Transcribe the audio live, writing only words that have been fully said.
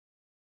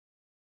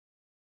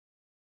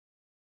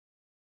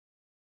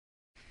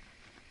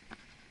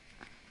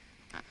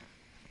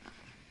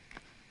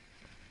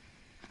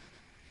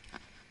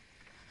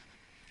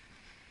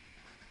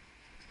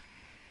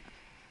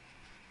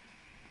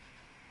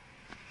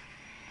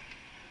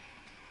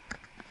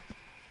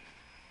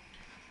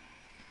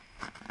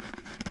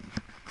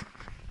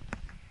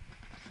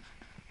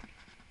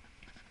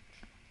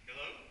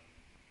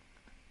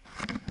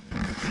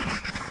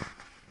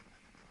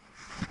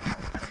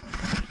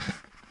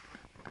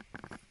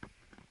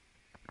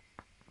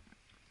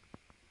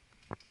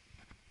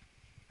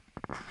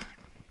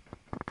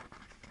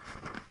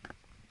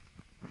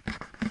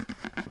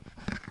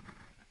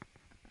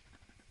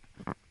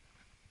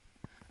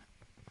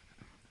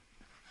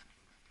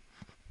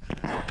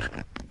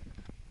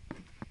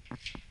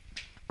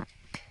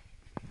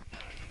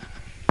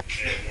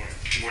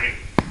Morning.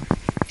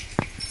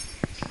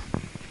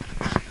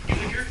 You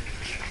live here?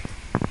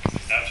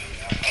 Absolutely.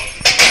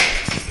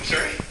 I'm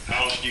sorry?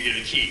 How else do you get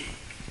a key?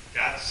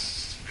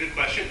 That's a good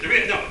question.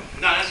 No,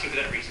 I'm not asking for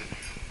that reason.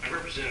 I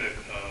represent an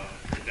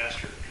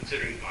investor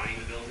considering buying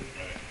the building.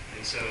 Right.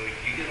 And so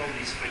you get all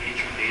these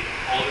financial data,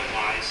 all of it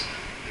lies,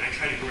 and I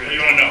try to go around. What do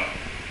you want to know?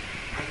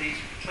 Are these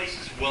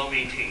places well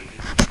maintained?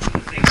 Do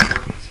the things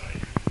work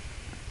inside?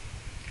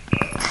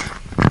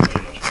 For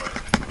the most part.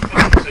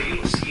 Okay, so you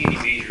don't see any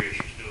major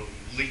issues. No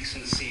leaks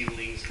in the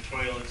ceilings, the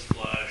toilets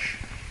flush,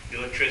 the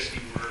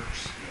electricity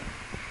works.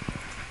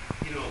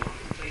 You know,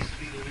 the places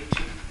we go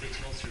into, they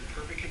tell us they're in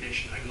perfect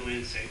condition. I go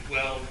in and say,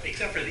 well,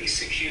 except for these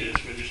 6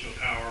 units where there's no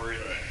power,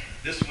 and Right.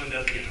 this one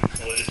doesn't, you know.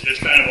 Well, it's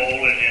kind of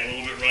old and a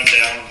little bit run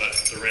down, but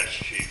the rent's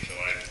cheap, so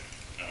I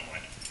don't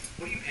mind.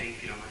 What are you paying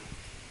if you don't mind?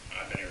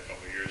 I've been here a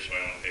couple of years, so I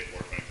only pay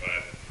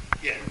 $425.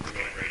 Yeah. We're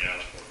going right now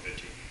is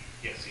 $450.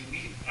 Yeah, see,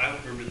 I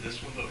don't remember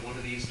this one, but one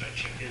of these that I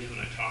checked into when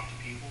I talked to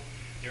people,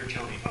 they were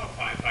telling me, oh,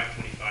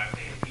 $525,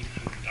 they had $800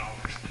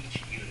 each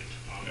unit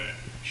on the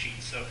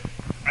sheet. So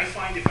I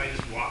find if I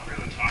just walk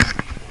around and talk to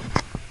people,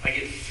 I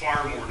get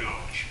far more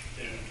knowledge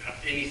than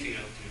anything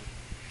else.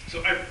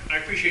 So I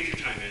appreciate your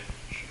time, Ed.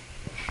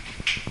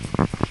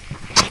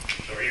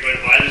 So are you going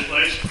to buy this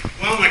place?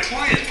 Well, my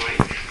client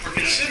might. We're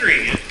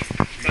considering it.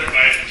 You're going to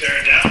buy it and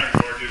tear it down,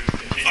 or do you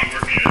continue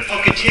working it?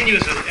 I'll continue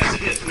as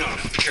it is. No,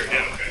 tear it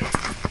down. Oh, okay.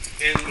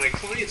 And my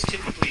clients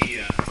typically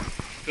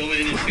go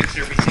in and fix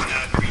everything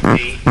up,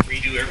 repaint,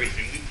 redo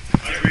everything.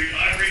 I've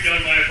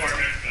redone my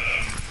apartment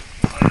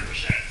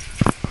 100%.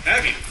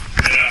 Have you?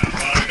 Yeah,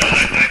 well,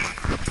 because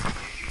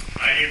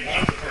I didn't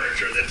want the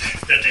furniture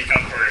that they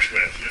come furnished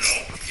with, you know.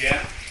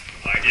 Yeah.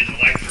 I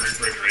didn't like the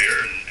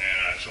refrigerator,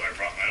 and so I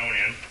brought my own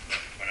in.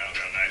 Went out and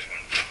got a nice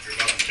one. You're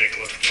welcome to take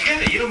a look.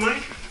 Yeah, you don't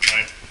mind?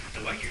 Mine.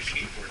 I like your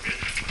skateboard, man.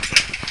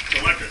 It's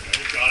electric. I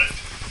just got it.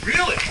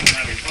 Really? I'm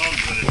having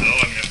problems with it, though.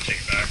 I'm going to have to take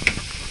it back.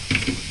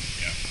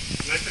 Yeah.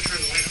 Nice to turn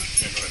the light on.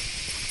 Yeah, go ahead.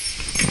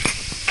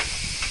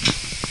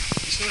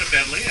 It's not a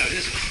bad layout,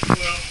 is it?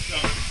 Well,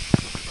 no.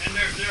 And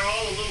they're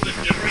all a little bit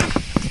different.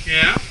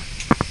 Yeah.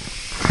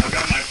 I've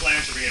got my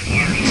plans to be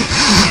enlarged.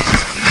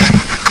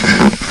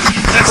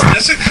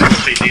 That's a cool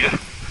idea.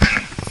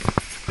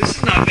 This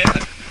is not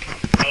bad.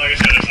 Well, like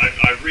I said,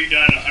 I've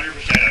redone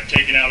 100%. I've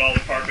taken out all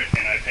the carpet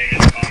and I painted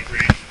the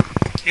concrete.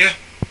 Yeah.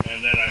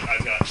 And then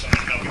I've got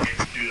someone helping me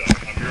do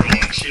a mural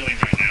on the ceiling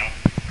right now.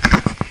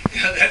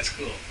 Yeah, that's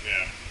cool.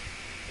 Yeah.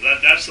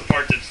 That's the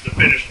part that's the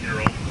finished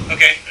mural.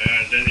 Okay.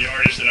 And then the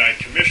artist that I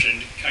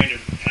commissioned kind of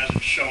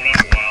hasn't shown up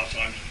a while, so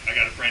I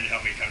got a friend to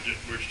help me come.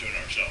 We're just doing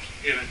it ourselves.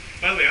 Yeah, man.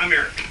 By the way, I'm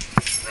Eric.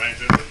 Ryan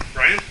Fiddler?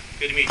 Brian,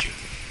 good to meet you.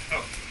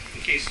 Oh,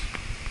 in case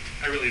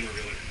I really am a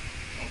realtor.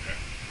 Okay.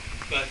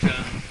 But,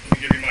 Let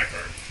me give you my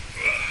card.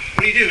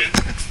 what do you do, man?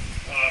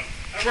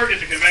 I work at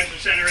the convention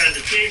center as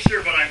a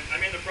teamster, but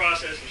I'm in the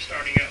process of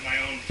starting up my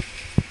own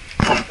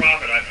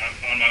nonprofit. I'm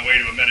on my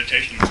way to a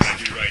meditation group I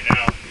do right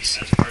now.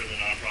 That's part of the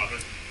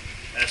nonprofit.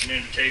 That's an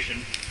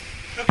invitation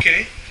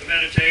Okay. to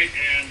meditate,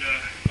 and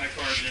my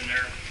card's in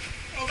there.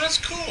 Oh, that's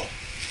cool.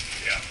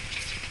 Yeah.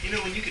 You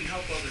know, when you can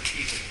help other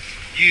people,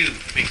 you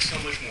make so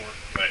much more.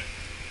 Right.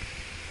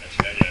 That's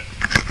the idea.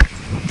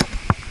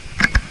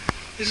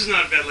 This is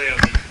not a bad layout.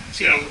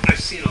 I've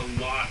seen a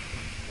lot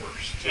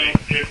worse. So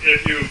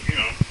if you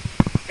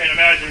can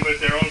imagine with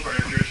their own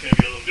furniture, it's going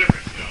to be a little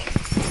different.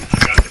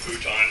 I've got the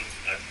futon.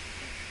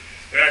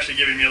 They're actually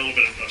giving me a little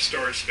bit of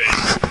storage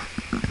space.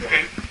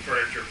 Okay.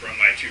 Furniture from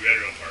my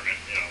 2-bedroom apartment.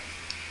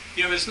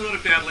 Yeah, but it's not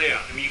a bad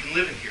layout. I mean, you can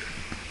live in here.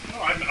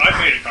 Oh, I've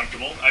made it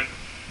comfortable.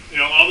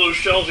 All those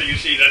shelves that you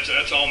see,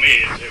 that's all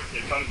me.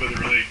 It comes with a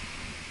really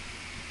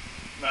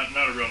not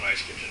a real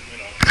nice kitchen.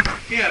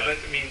 Yeah, but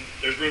I mean,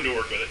 there's room to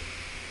work with it.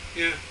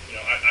 Yeah.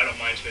 I don't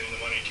mind spending the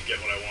money to get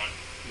what I want.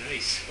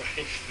 Nice.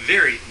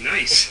 Very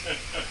nice.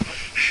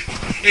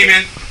 Hey,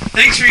 man,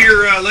 thanks for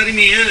your letting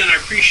me in, and I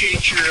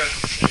appreciate your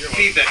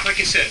feedback. Like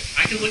I said,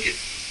 I can look at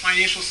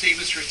financial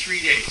statements for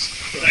 3 days,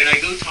 and I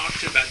go talk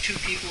to about 2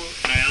 people,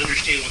 and I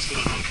understand what's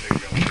going on. There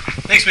you go.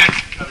 Thanks, man.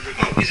 Have a good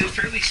day. Is it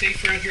fairly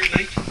safe around here at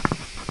night?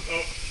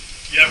 Oh,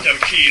 you have to have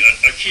a key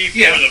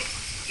for the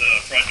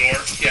front door.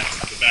 Yeah.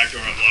 The back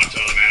door unlocks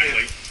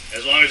automatically.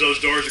 Yeah. As long as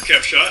those doors are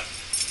kept shut,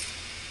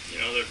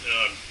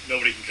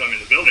 nobody can come in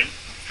the building.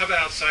 How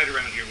about outside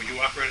around here? Would you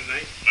walk around at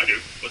night? I do,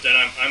 but then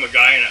I'm a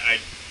guy and I'm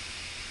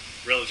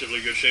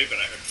relatively good shape, and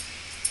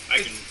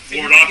I can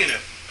ward off.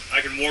 I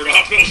can ward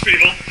off those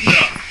people.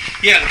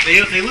 Yeah,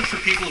 they look for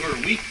people who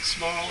are weak,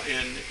 small,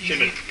 and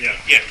timid. Yeah.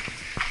 Yeah.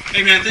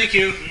 Hey, man, thank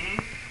you. Mm-hmm.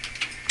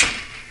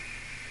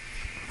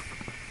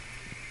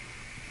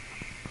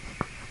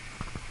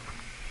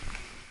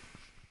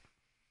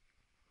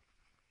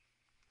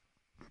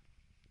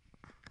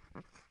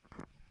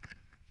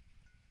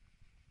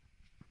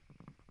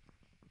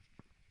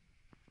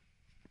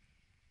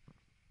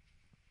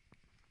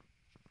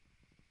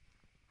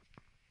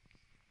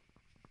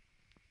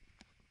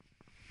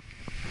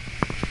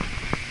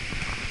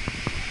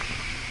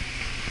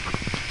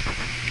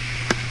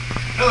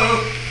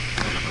 Hello.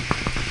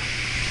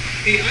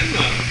 Hey, I'm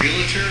a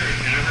realtor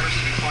and I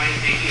represent a client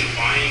thinking of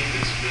buying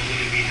this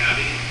building and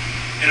rehabbing,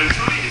 and I'm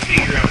trying to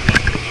figure out what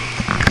goes on.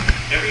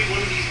 Every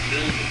one of these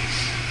buildings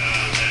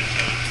that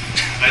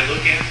I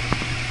look at,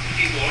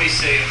 people always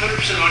say 100%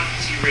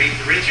 occupancy rate.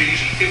 The rents are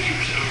usually 50%.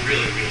 I'm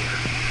really a realtor.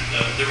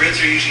 The rents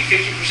are usually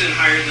 50%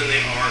 higher than they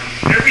are.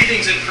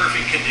 Everything's in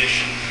perfect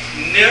condition.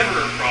 Never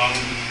a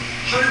problem.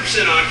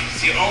 100%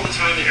 occupancy all the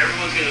time, and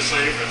everyone's going to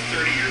sign it for a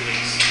 30-year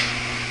lease.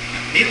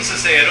 Needless to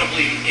say, I don't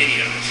believe any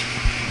of it.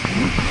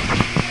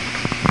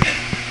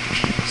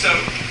 So,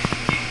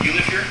 you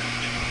live here?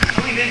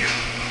 How long have you been here?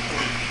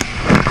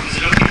 Is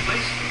it okay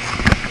place?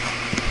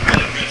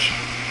 Really rich.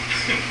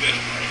 Good.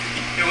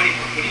 Yeah, what do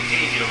you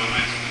pay if you don't mind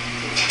my asking?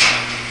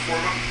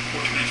 4 months?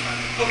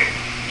 425. Okay.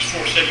 It's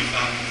 475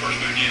 when I first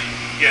moved in.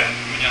 Yeah.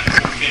 Went down to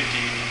 450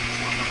 and then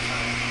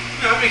 425.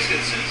 No, that makes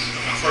good sense.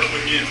 When I first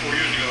moved in 4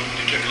 years ago,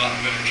 they took a lot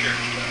better care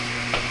of stuff.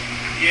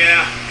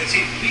 Yeah, and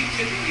see, we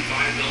typically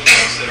buy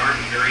buildings that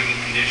aren't in very good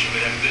condition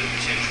but have good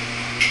potential.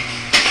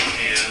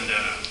 And,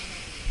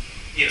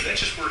 that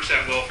just works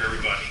out well for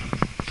everybody.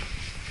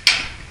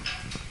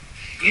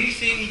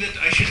 Anything that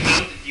I should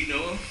know that you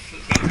know of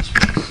about this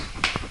place?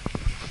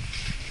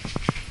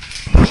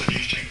 So they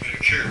used to take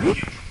better care of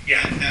you.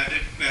 Yeah. Now,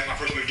 when I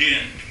first moved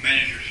in, the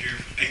manager's here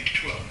from 8 to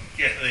 12.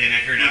 Yeah, they're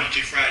not here now. Monday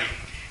through Friday.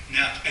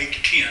 Now it's 8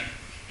 to 10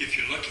 if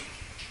you're lucky.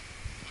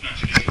 Not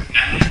today.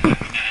 9,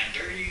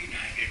 9:30,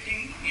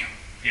 9:15,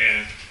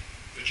 Yeah.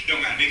 But you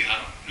don't matter to me.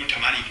 No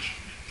time I need to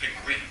pay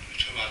my rent,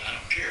 so I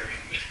don't care.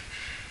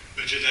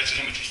 But that's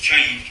how much it's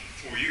changed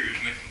in 4 years.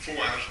 Went from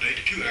 4 hours a day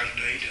to 2 hours a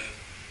day to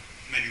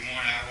maybe 1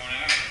 hour, hour and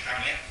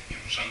a half,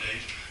 some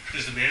days.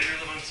 Does the manager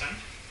live on site?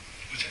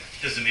 What's that?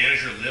 Does the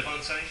manager live on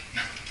site?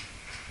 No.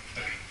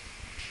 Okay.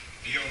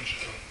 He owns,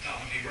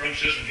 he runs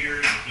this one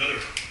here and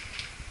another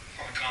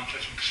apartment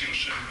complex in Casino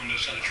Center on the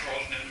other side of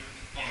Charleston. I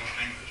don't know what his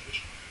name is,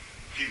 but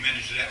he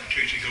manages that one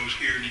too. So he goes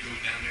here and he goes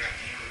down there, I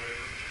think, or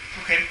whatever.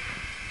 Okay.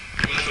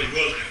 Well, that's what he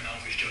was doing. I don't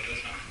know if he still does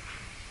now.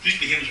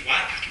 Used to be him and his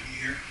wife used to be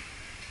here.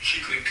 She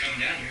quit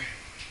coming down here.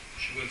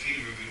 She wasn't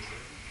feeling real good or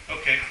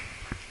whatever. Okay.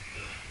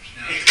 So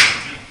now,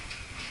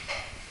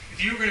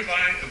 If you were going to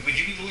buy, would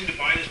you be willing to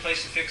buy this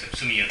place and fix it?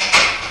 Would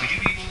you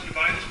be willing to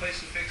buy this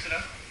place and fix it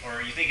up?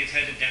 Or you think it's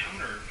headed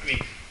down? Or,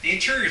 the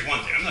interior is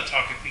one thing. I'm not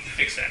talking, we can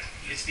fix that.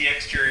 It's the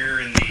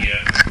exterior and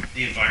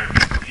the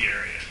environment of the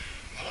area.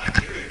 I like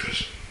the area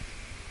because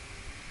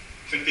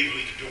when people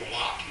leave the door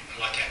locked, I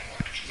like that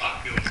part. It's a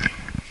locked building.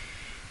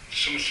 There's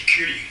so much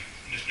security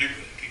in this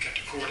neighborhood. You got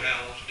the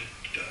courthouse, the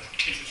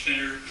detention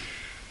center,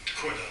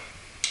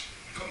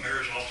 the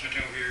mayor's office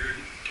right over here,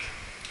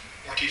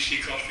 the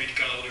RTC across the street,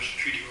 got all their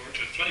security guards.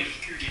 There's plenty of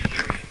security in this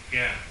area.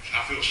 Yeah. So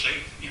I feel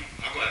safe.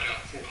 I go out there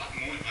at 4 o'clock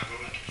in the morning when I go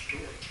out to the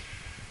store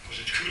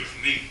because it's cooler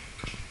for me.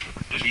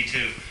 Me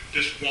too.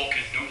 Just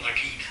walking, don't like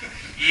heat.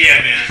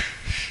 Yeah, man.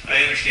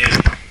 I understand.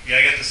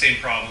 Yeah, I got the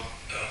same problem.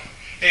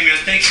 Hey, man,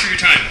 thanks for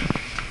your time.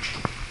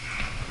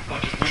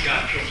 Like this one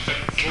guy on the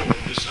second floor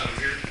on this side of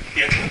here.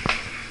 Yeah.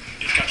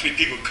 There's got 3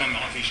 people coming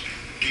off. He's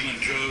dealing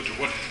drugs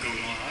or what goes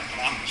on.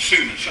 I'm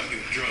assuming something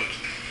with drugs.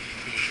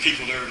 There's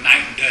people there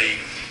night and day,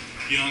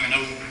 young and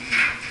old,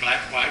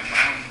 black, white,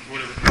 brown,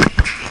 whatever.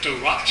 They throw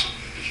rocks at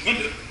this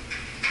window.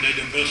 They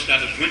done busted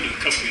out this window a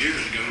couple of years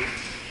ago.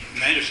 The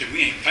manager said,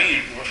 we ain't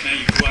paying for it. Now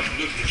you go out and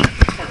look at this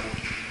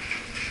cardboard.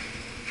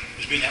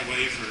 It's been that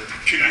way for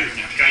 2 years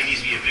now. Guy needs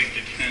to be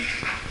evicted. And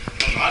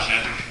that's what I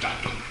said. I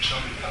told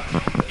somebody about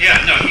it. Yeah,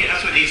 no,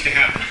 that's what needs to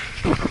happen.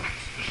 There's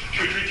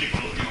 2 or 3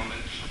 people looking on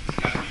this.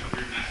 Got me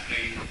over here night and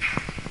day,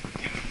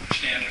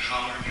 stand and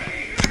hollering,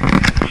 hey,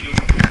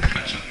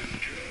 got something to do with the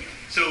drug.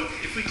 So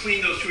if we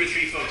clean those 2 or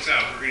 3 folks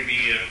out, we're going to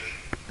be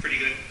pretty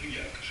good.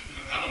 Yeah, because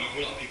I don't know a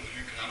whole lot of people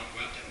here because I don't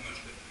go out that much,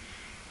 but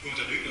the ones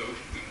I do know,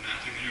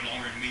 they've been here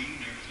longer than me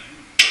and everything.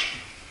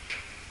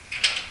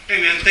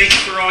 Hey, man, thank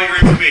you for all your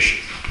information.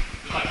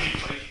 Like any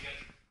place.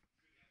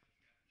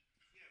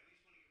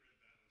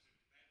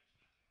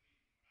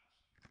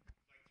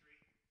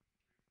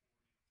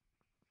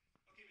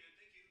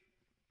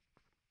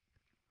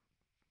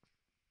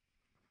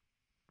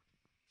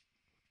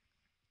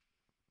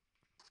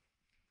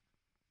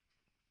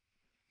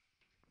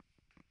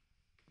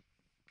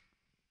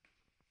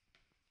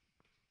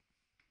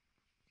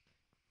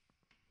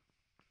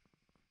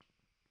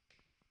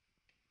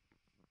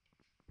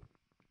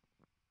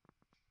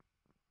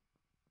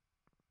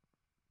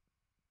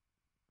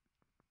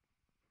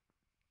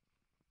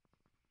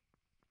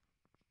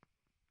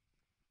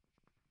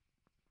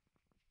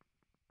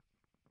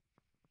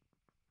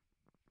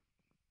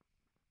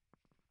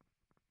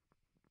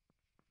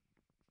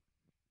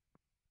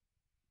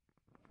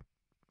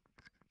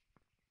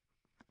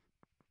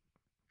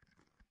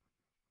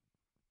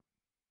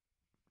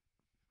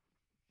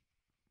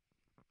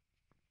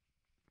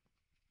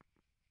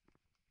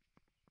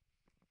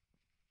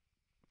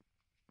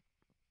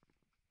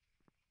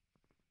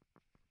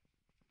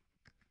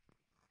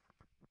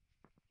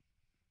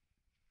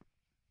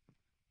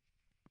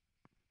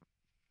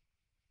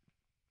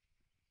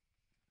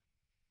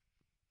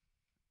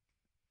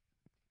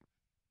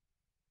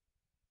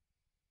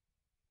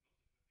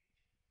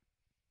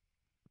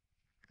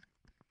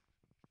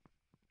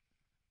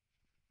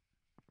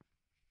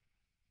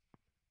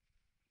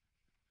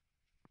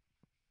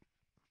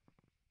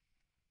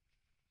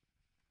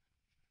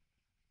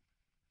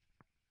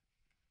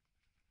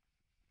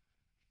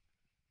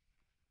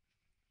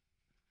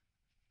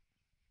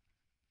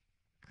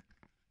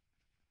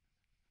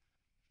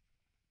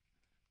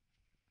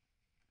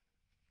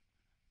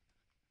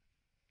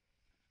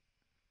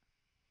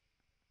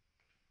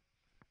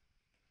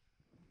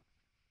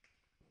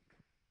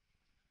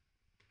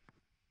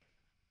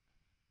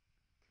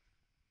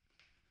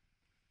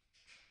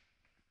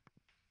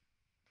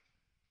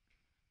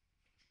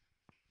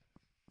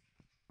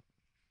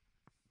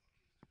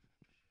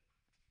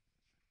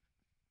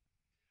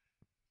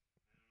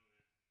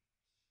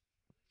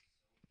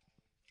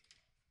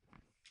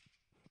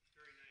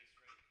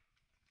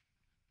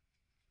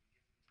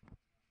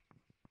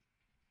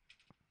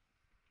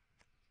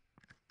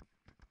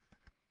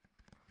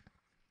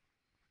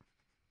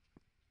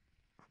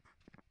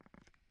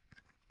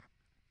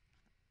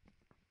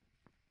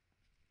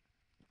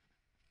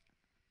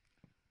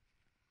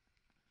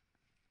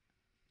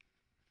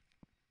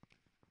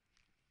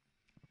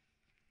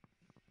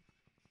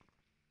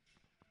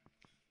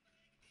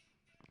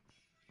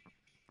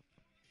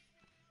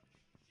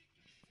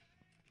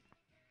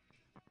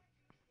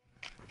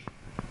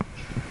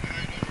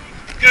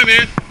 good,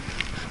 man?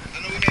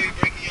 I know we may be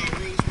breaking your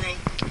rules, bro.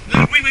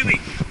 No, wait.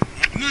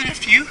 I'm not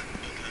after you.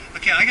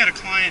 Okay, I got a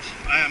client.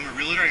 I'm a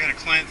realtor. I got a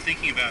client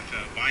thinking about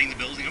buying the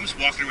building. I'm just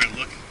walking around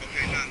looking.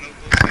 Okay, no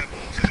bullshit.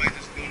 Somebody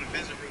just doing a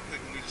visit real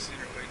quick and we just sit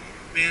here waiting on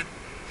it. Man,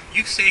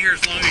 you stay here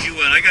as long as you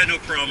want. I got no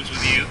problems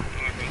with you.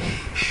 Alright, bro.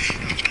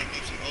 I'm trying to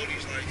bump some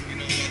oldies, like, you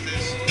know about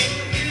this?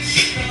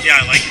 Yeah,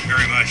 I like it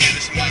very much.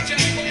 This is my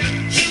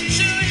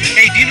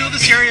Hey, do you know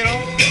this area at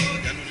all?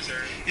 I know this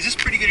area. Is this a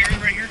pretty good area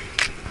right here?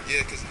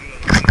 Yeah, because, you know,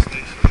 the police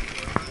station,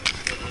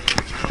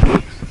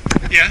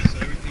 Yeah. so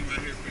everything right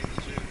here pretty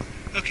legit.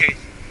 Okay,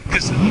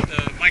 because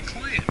my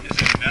client is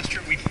an investor.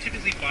 We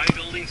typically buy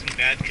buildings in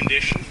bad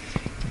condition,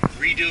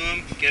 redo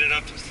them, get it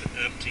up to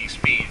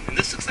speed. And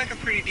this looks like a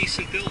pretty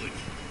decent building.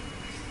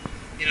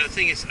 You know, the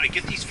thing is, I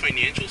get these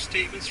financial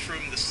statements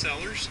from the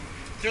sellers.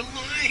 They're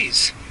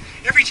lies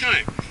every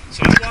time.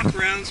 So I walk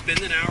around,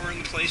 spend an hour in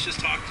the place, just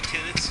talk to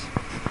tenants.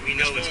 We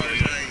know what's going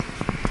on.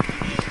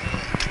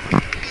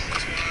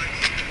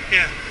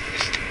 Yeah,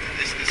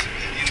 It's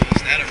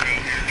that around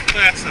here.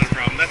 well, that's not a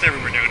problem. That's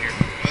everywhere down here.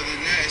 Other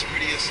than that, it's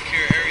pretty a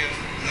secure area.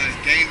 Like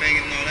game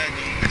banging and all that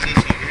don't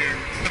exist over here.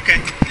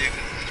 Okay. Yeah,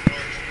 because as far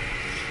as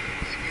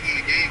if you want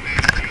to game bang,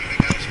 you know, they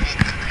got a spot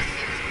there right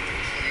there.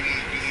 All you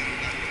want to do when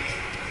you're not doing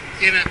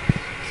that. Yeah, man.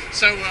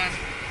 So,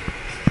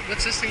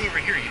 what's this thing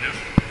over here, you know?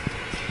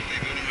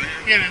 They building right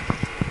here. Yeah, man.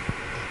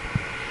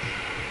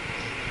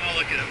 I'll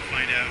look it up and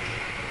find out.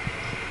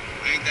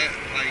 Ain't that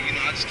like, you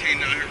know, I just came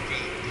down here for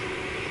a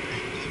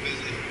little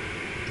visit.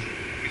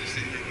 We just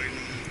sitting here waiting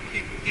on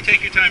it. You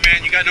take your time,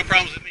 man. You got no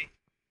problems with me.